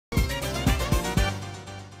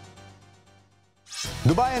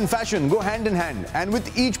Dubai and fashion go hand in hand, and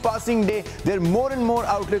with each passing day, there are more and more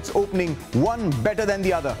outlets opening, one better than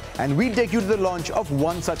the other. And we'll take you to the launch of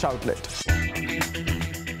one such outlet.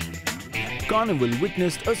 Carnival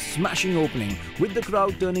witnessed a smashing opening, with the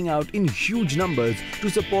crowd turning out in huge numbers to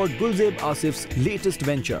support Gulzeb Asif's latest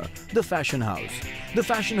venture, the Fashion House. The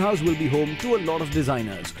Fashion House will be home to a lot of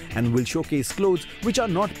designers and will showcase clothes which are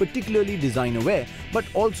not particularly designer wear, but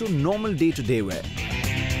also normal day-to-day wear.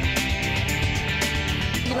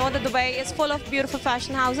 You know that Dubai is full of beautiful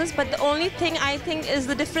fashion houses, but the only thing I think is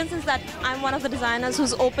the difference is that I'm one of the designers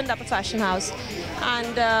who's opened up a fashion house.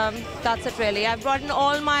 And that's it really. I've brought in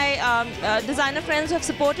all my designer friends who have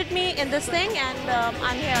supported me in this thing, and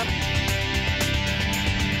I'm here.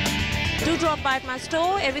 Do drop by at my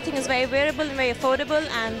store. Everything is very wearable and very affordable,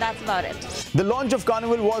 and that's about it. The launch of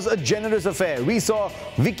Carnival was a generous affair. We saw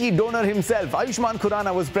Vicky donor himself. Ayushmann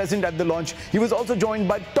Khurrana was present at the launch. He was also joined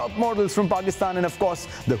by top models from Pakistan and, of course,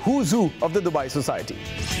 the who's who of the Dubai society.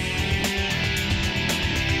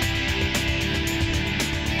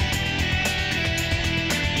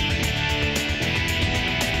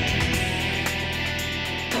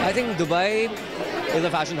 I think Dubai is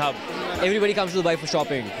a fashion hub. Everybody comes to Dubai for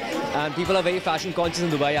shopping, and people are very fashion conscious in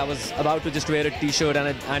Dubai. I was about to just wear a t-shirt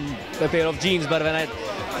and a pair of jeans, but when I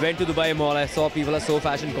went to Dubai Mall, I saw people are so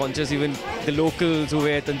fashion conscious. Even the locals who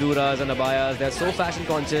wear tanduras and abayas, they're so fashion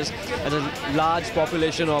conscious. There's a large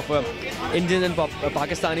population of Indian and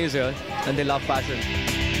Pakistanis here, and they love fashion.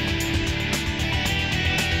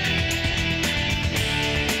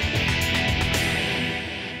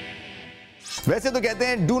 वैसे तो कहते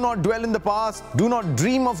हैं do not dwell in the past, do not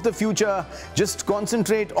dream of the future, just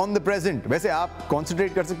concentrate on the present. वैसे आप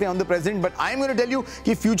concentrate कर सकते हैं on the present, but I am going to tell you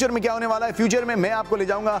कि future में क्या होने वाला है. Future में मैं आपको ले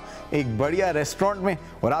जाऊंगा एक बढ़िया रेस्टोरेंट में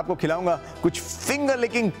और आपको खिलाऊंगा कुछ finger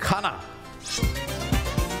licking खाना.